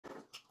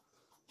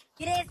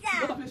Hey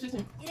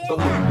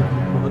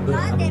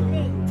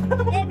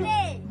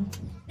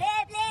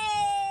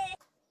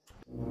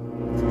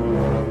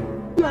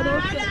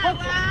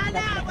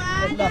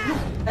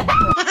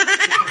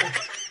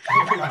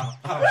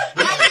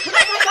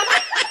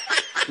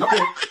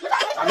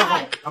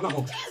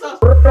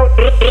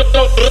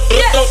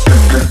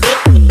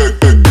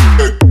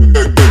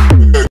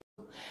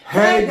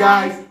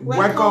guys,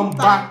 welcome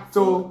back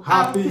to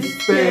Happy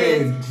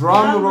Space.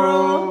 Drum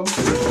roll.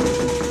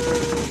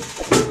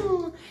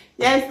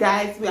 Yes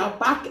guys, we are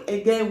back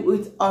again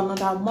with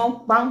another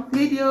mukbang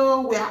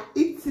video. We are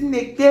eating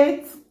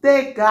again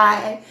today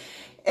guys.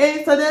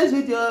 In today's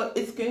video,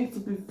 it's going to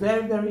be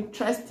very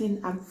interesting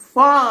and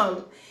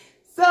fun.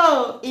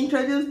 So,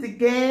 introduce the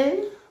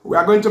game. We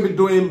are going to be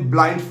doing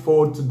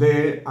blindfold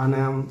today,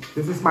 and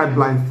this is my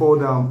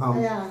blindfold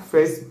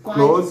face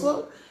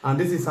closed, and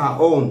this is our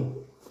own.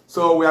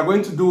 So we are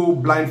going to do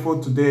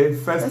blindfold today,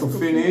 first to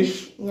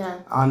finish. Yeah.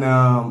 And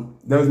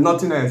there's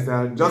nothing else.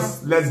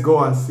 Just let's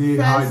go and see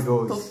how it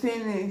goes. First to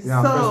finish.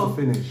 Yeah, so, first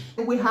to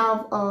finish. We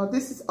have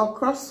this is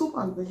okra soup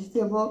and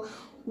vegetable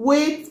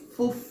with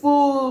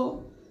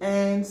fufu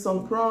and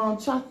some prawn,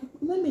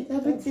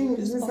 everything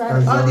is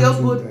inside. All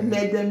the good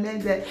made.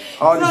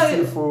 All the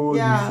seafood,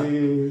 yeah. You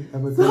see,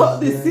 everything. So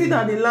the seed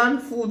and the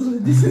land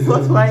food, this is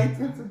what we're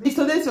eating. If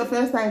today's your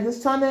first time in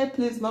this channel,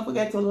 please don't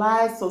forget to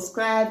like,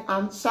 subscribe,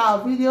 and share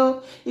our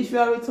video. If you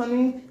are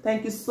returning,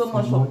 thank you so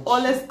much for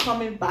always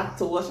coming back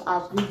to watch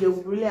our video.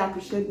 We really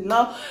appreciate the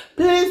love.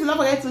 Please don't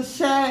forget to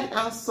share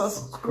and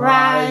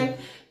subscribe.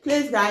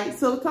 Please, guys.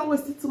 So without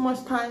wasting too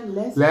much time,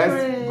 let's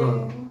pray.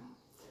 Go.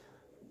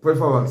 Pray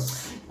for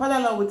us. Father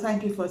Lord, we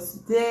thank you for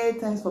today.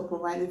 Thanks for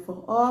providing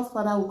for us.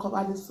 Father, we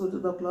cover this food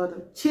with the blood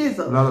of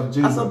Jesus. Blood of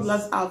Jesus. Also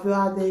bless our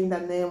viewer day in the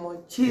name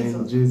of Jesus.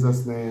 In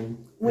Jesus' name.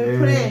 We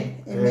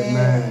pray.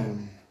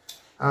 Amen.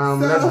 So,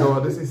 let's go.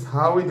 This is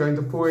how we're going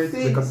to put it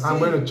because I'm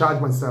going to charge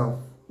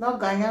myself. Not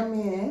Ganya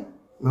me, eh?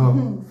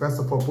 No. First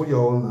of all, put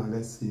your own now.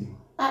 Let's see.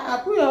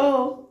 I put your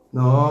own.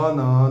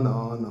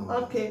 No.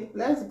 Okay,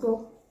 let's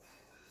go.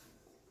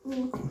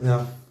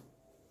 Yeah.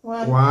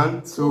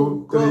 One,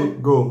 two, three,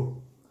 go.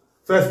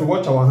 First,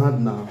 watch our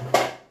hand now.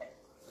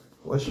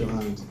 Wash your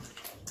hand.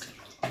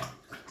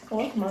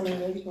 What man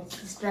already got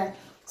to try.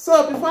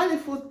 So before the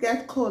food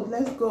gets cold,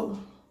 let's go.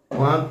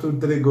 1, 2,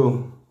 3,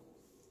 go.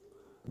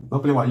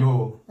 Don't play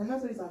wayo. I'm not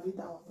going to eat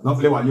that one. Don't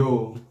play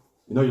wayo.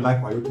 You know you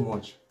like wayo too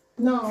much.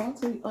 No, I want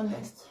to be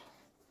honest.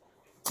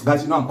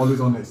 Guys, you know I'm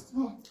always honest.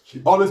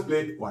 She always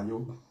play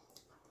wayo.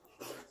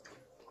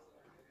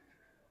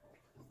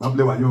 Don't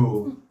play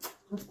wayo.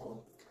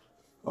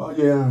 Oh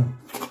yeah.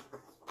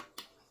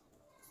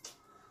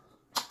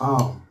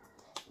 Oh.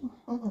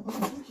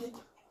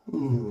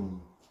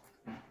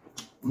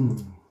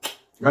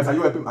 Guys, are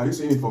you helping? Are you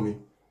seeing it for me?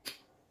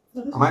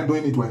 Am I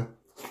doing it well?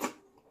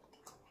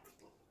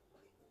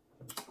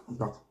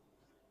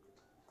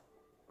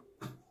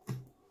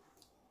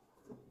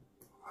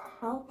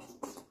 How?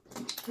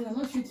 You are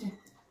not shooting.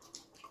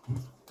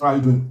 How are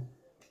you doing?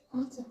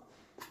 Okay.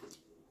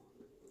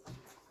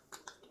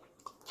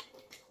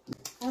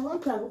 I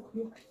want to look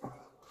you.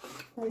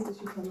 How is the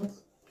shoot on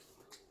us?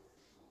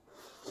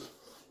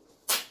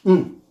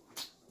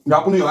 You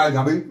are putting your eyes,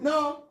 Gabby?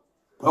 No.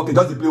 Okay,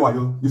 just play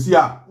while you see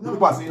her. No.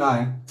 People are seeing her,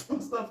 eh?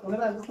 Stop.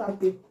 Whenever I just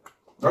start it.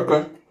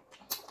 Okay.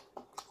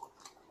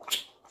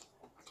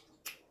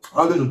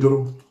 I'll do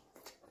the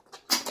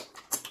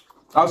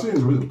I'll see you in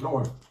the video. Don't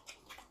worry.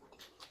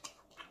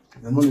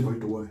 There's no need for you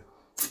to worry.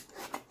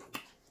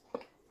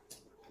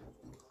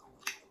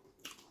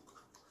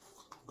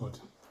 Good.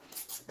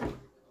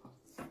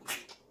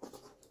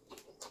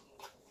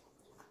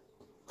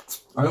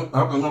 I hope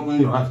I'm not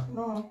putting your eyes.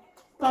 No.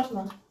 Touch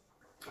now.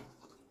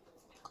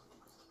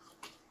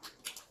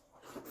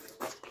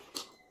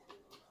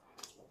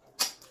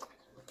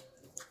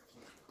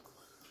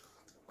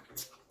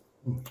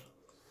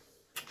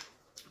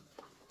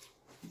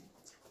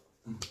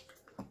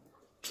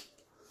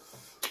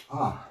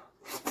 Ah.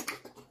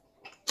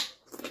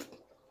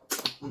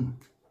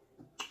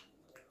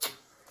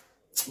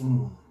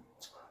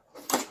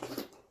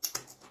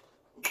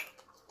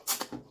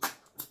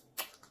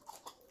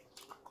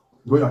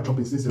 The way you are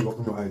chopping, still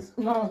open your eyes.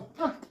 No.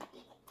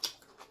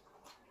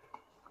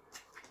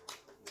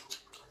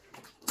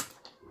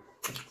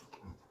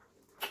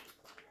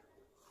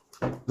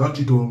 Don't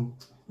cheat, oh.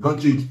 Don't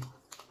cheat.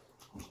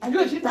 Are you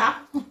a cheater?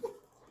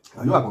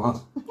 Are you a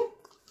house?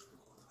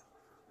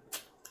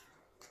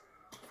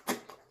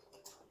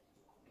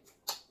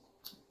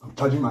 I'm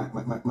charging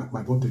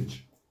my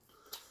voltage.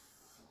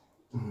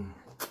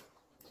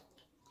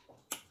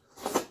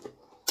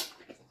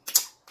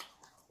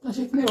 That's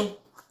it, no.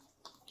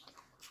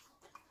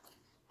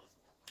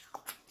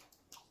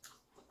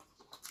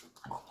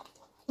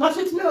 That's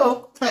it,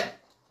 no. I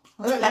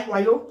don't like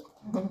wayo.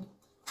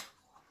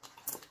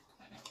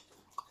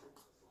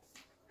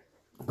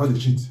 Not the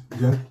cheat,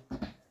 yeah?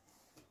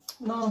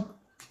 No.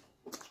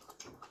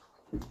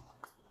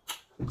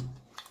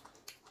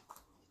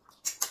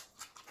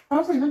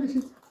 I'm saying not the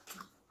cheat.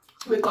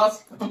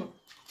 Because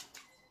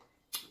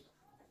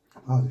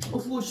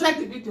If you check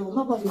the video,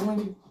 nobody will win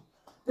you.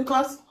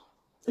 Because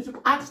if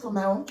you ask for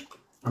my own,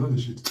 I know the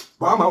shit.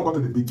 But I'm not going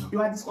to the big now.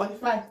 You are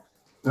disqualified.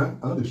 Yeah,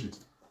 I know the shit.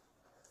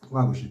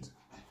 Why go shit?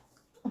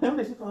 I know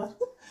the shit for us.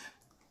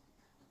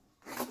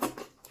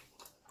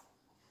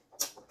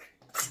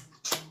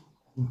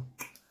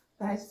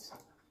 Guys,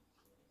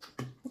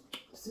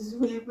 this is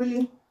really,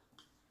 really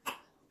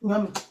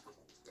yummy.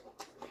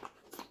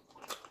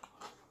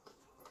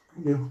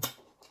 Yeah.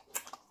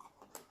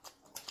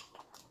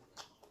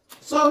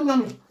 So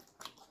yummy.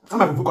 I'm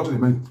not going to the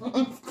menu.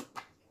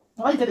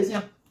 Why you get this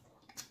here?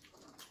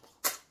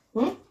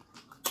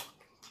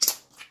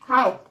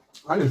 How?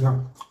 I just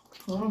have.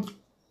 You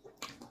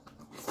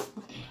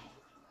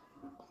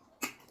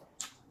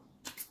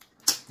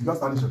just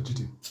started your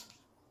cheating.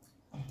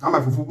 I'm my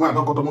fufu when I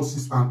don't got almost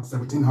 6 and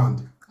 17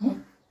 hand.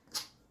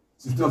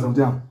 16 or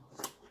 17 hand.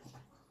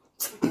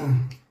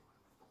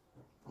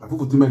 My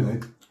fufu too many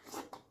like.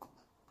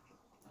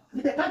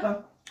 You take that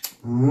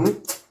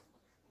one?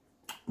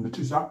 The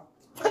cheese, yeah.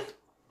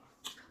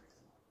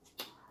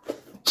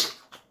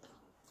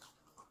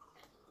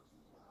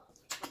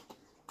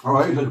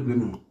 Alright, you just play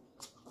me.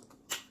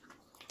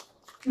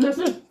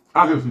 Listen.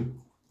 I can see.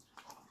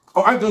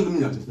 Oh, I don't do me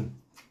that thing.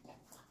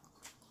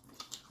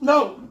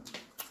 No.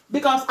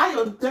 Because I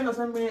was trying to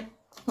send me.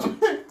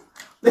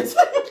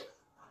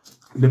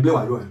 They play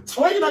while you are.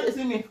 Why you not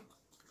see me?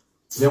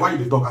 Yeah, why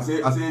you talk? I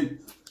say.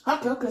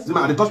 Okay. See,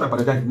 man, they touch my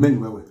padaja many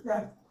well.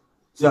 Yeah.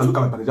 See, I look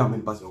at my padaja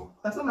many pass you.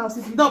 That's what I'm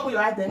saying. You don't put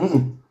your eye there.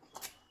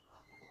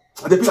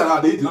 They feel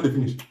like they eat, they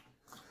finish.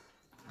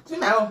 See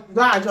now,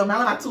 go and join my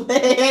own at 2.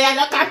 Hey, I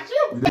don't catch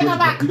you. Take her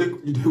back.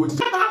 You do what?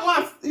 Take her back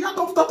once. You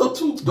don't come to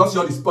 2. Just see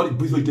all the spot,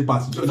 breeze will take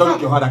pass. Just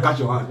look your hand, I catch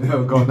your hand.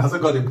 Oh God, that's how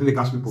God they play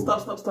catch people.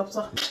 Stop.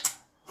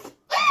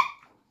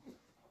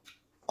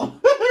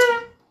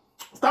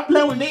 Stop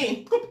playing with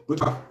me.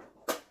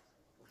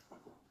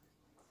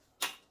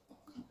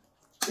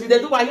 You dey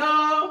do what you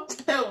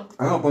hell.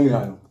 I don't point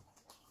you.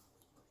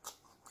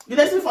 You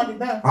dey see for the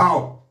bell.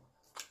 How?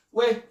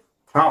 Wait.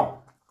 How?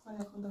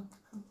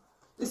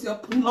 This your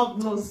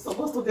plug nose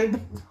supposed to get.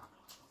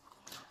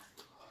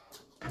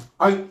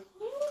 I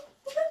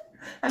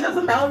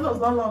know my own nose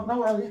not long, don't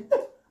worry.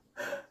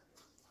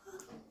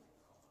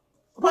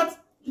 But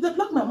you dey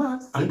block my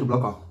mouth. need to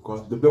block her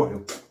because they play with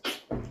you.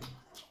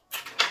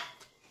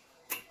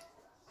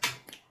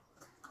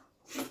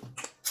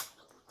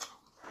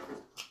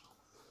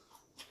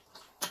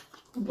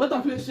 What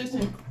are you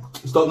shitting?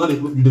 Stop, no,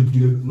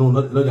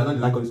 you're not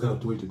like all this kind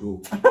of way to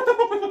do.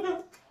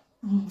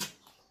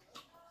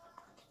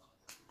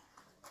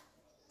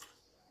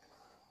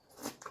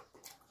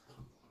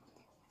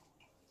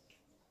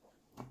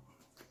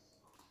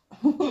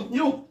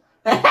 You.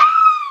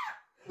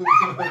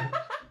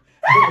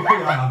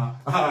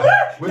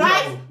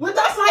 Guys, with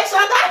that slice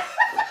sugar.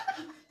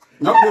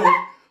 No.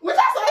 With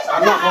that slice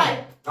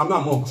sugar. I'm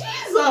not more.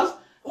 Jesus.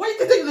 When you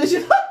can take the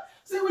shit.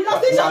 See, we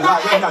just see your eye.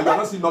 Yeah, you're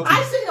not seeing nothing.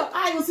 I see your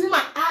eye, you see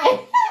my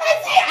eye.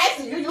 I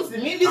see you, you see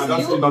me, me see you. I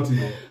don't see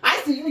nothing.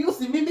 I see you, you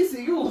see me, me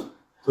see you.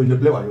 So you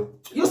play with you?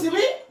 You see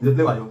me? You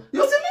play with you?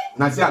 You see me?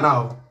 Now see her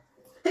now.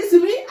 You see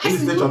me? I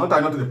see you. Not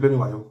trying not to play me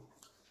with you.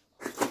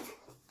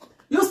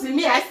 You see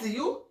me, I see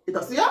you. It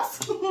does see us.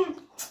 Take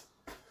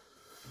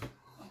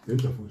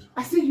your food.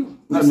 I see you.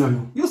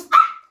 No. You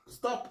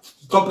stop.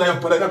 Stop there,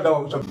 put that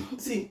down.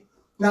 See,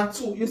 now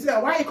 2. You see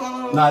why you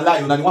come? Nah,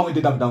 lie, now the one we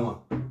did that down one.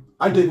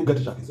 I didn't even get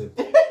to check himself.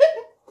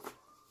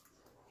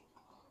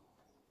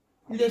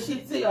 You dey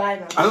shit, see your eye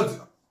now. I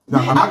don't.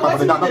 I'm not going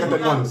to not get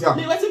anyone. See, I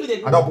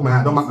don't put my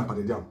hand, I don't mark my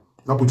padaja down.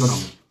 Don't put your on.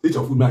 Eat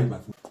your food, me I eat my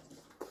food.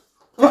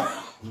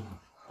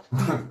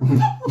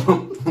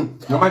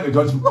 Your mind will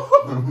judge you.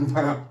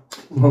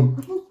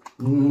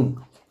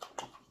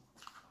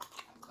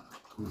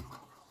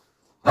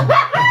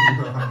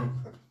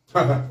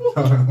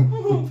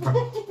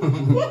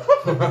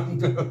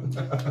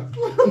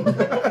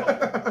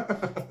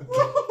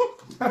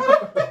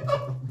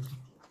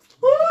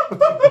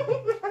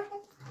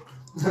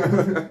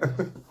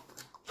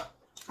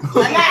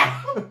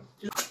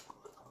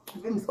 The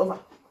game is over.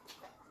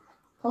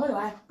 Come on,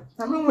 why?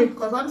 I'm going to win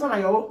because all this one are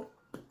your own.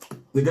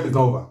 The game is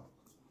not over.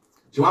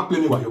 She won't play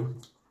me with you.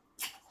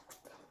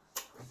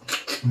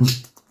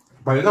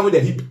 But the time with the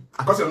hip,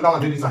 I can't see another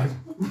one to this side.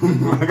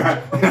 My guy,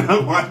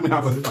 watch me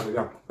have a sit on the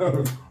jam.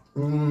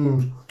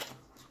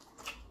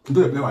 You do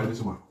the play like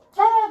this one.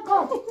 Oh,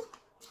 God.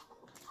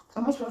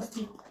 I'm not trust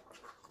you.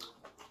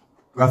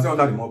 We are still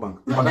under the Mukbang.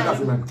 If I don't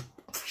see men.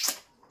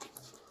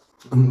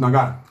 My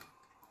guy.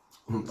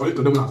 Only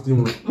to them when I still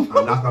win. And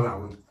last time I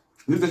win.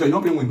 This station, you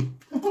don't play win.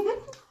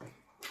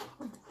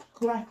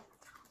 Why?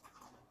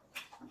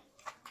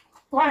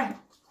 Why?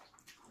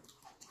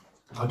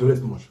 I do this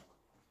too much.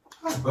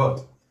 Oh,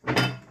 God.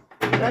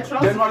 Let's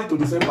trust January to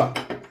December.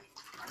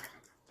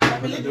 I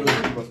believe you.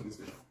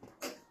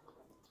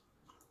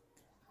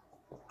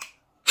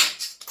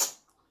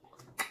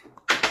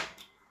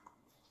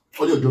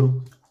 What do you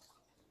do?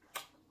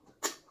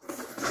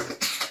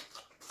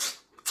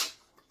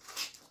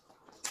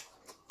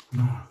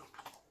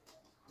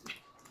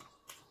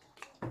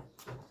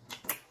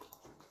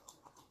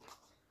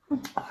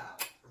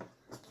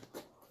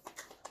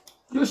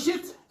 You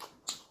shit.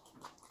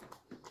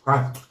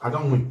 Guys, I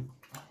don't win.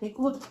 He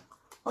could.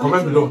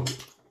 Comment below.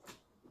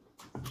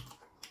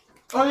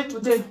 Only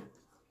today.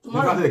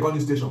 Tomorrow. They call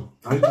this station.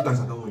 I need 2 times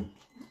I don't win.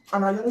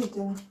 And I don't eat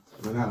it.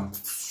 Banana.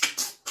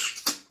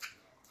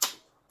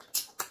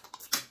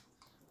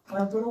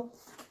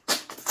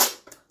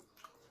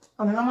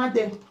 On a normal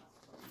day.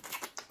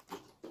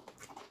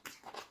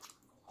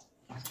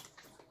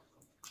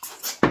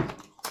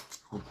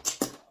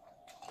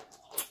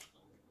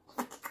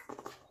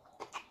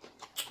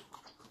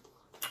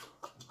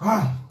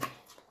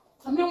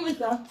 I'm doing with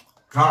that.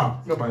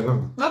 No, by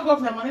them. Not go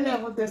for the money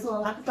never there,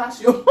 so I have to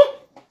touch you.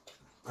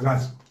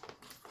 Guys,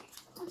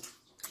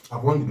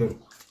 I've won the game.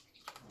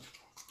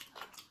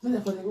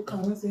 Therefore, they go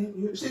come and say,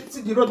 you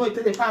see the road where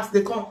they pass,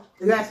 they come.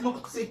 The guys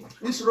look, see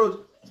this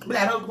road. But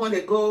I don't when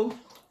they go.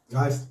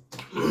 Guys,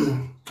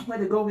 where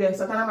they go, where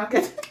Satana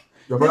Market.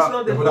 Your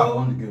brother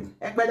won the game.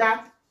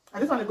 Ekbeda. I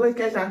just want to go in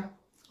Kesha.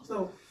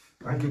 So,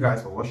 thank you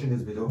guys for watching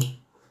this video.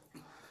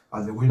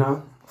 As a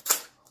winner,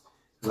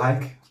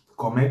 like,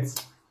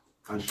 comment,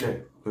 and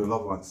share with your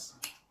loved ones.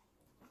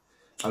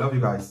 I love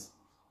you guys.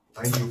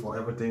 Thank you for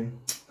everything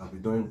that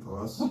you're doing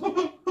for us.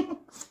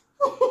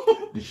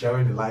 The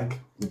sharing, the like,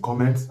 the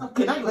comments.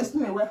 Okay, now you're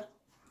wasting me well.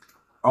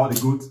 All the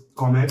good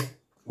comment.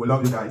 We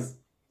love you guys.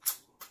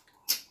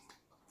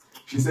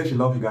 She said she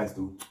loves you guys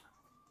too.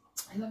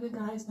 I love you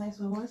guys. Thanks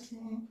for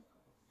watching.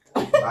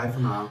 Bye for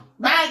now.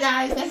 Bye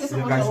guys. Thank you so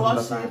much for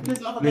watching. Please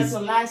don't forget to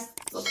like,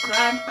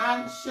 subscribe,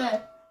 and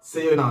share.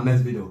 See you in our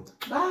next video.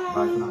 Bye. Bye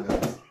for now,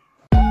 guys.